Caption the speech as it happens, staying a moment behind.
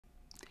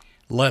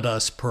Let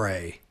us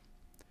pray.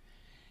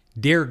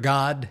 Dear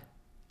God,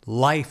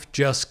 life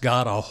just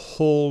got a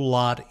whole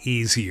lot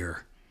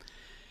easier,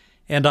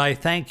 and I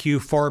thank you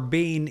for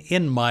being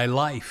in my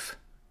life.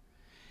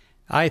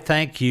 I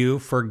thank you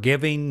for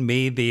giving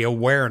me the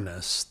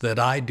awareness that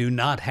I do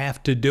not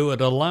have to do it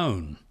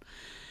alone.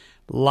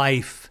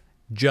 Life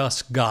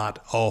just got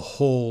a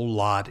whole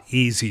lot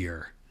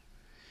easier.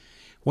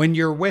 When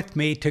you're with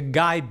me to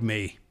guide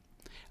me,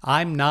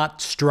 I'm not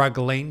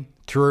struggling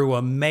through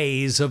a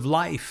maze of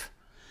life.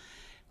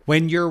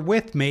 When you're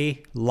with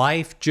me,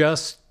 life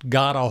just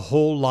got a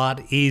whole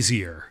lot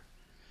easier.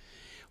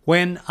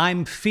 When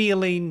I'm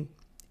feeling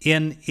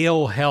in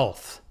ill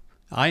health,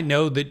 I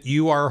know that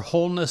you are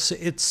wholeness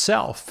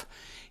itself.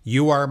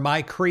 You are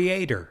my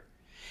creator,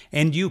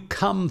 and you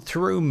come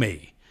through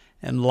me,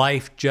 and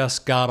life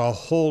just got a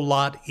whole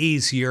lot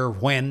easier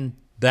when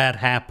that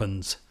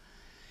happens.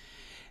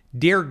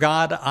 Dear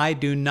God, I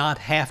do not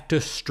have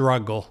to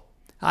struggle.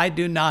 I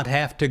do not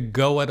have to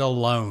go it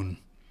alone.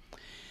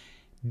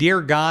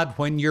 Dear God,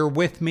 when you're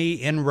with me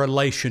in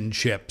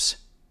relationships,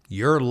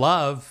 your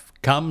love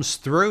comes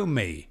through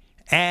me,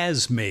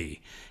 as me,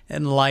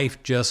 and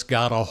life just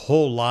got a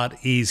whole lot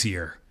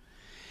easier.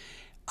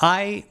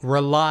 I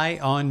rely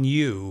on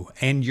you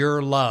and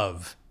your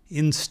love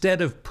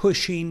instead of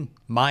pushing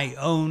my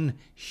own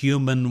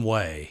human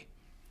way.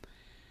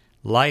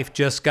 Life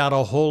just got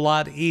a whole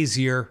lot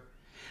easier.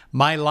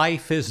 My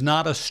life is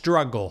not a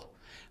struggle.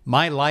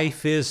 My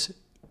life is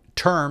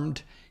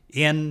termed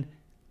in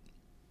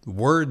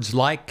words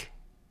like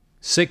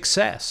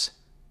success,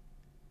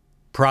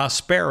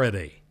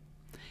 prosperity,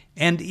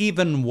 and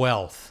even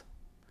wealth,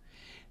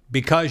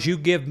 because you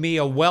give me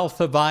a wealth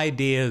of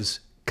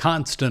ideas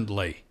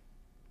constantly.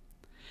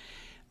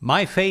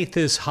 My faith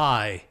is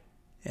high,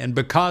 and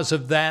because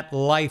of that,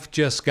 life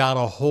just got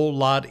a whole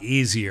lot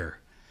easier.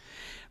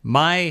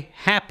 My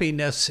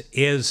happiness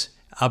is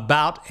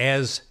about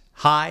as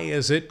high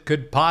as it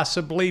could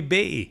possibly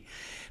be,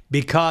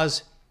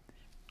 because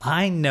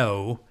I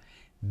know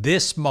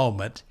this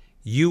moment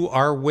you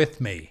are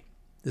with me,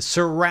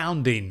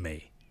 surrounding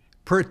me,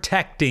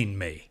 protecting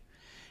me,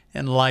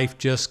 and life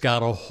just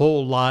got a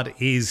whole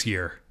lot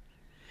easier.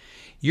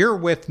 You're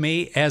with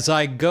me as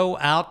I go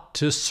out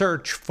to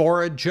search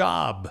for a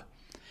job.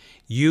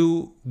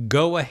 You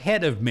go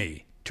ahead of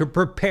me to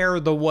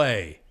prepare the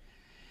way,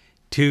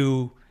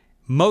 to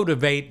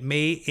motivate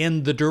me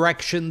in the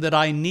direction that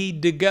I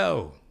need to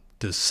go,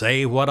 to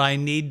say what I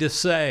need to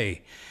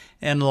say,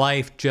 and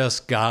life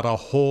just got a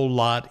whole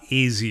lot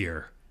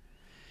easier.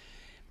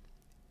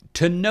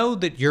 To know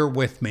that you're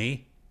with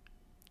me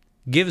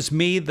gives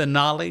me the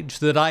knowledge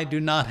that I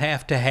do not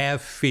have to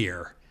have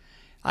fear.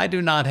 I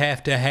do not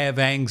have to have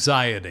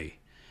anxiety.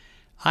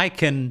 I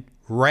can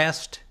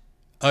rest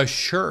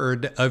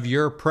assured of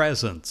your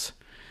presence.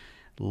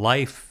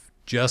 Life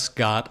just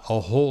got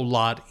a whole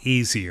lot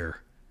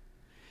easier.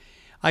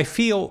 I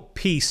feel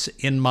peace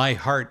in my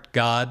heart,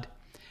 God.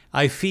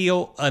 I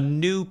feel a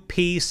new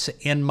peace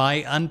in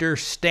my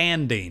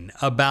understanding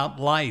about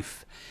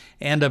life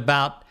and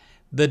about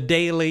the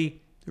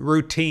daily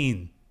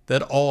routine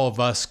that all of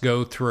us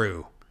go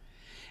through.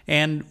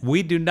 And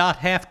we do not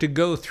have to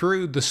go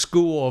through the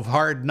school of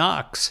hard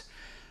knocks.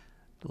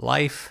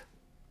 Life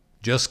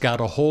just got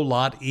a whole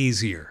lot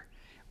easier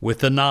with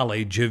the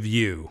knowledge of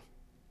you.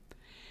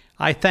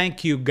 I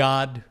thank you,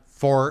 God,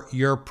 for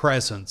your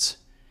presence.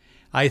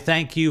 I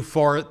thank you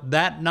for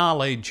that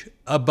knowledge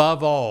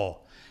above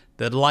all,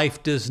 that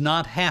life does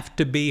not have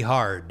to be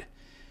hard.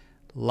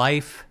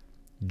 Life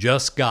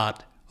just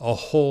got a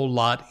whole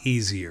lot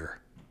easier.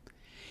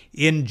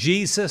 In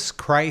Jesus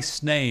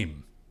Christ's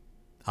name,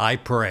 I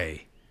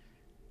pray.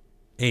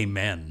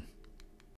 Amen.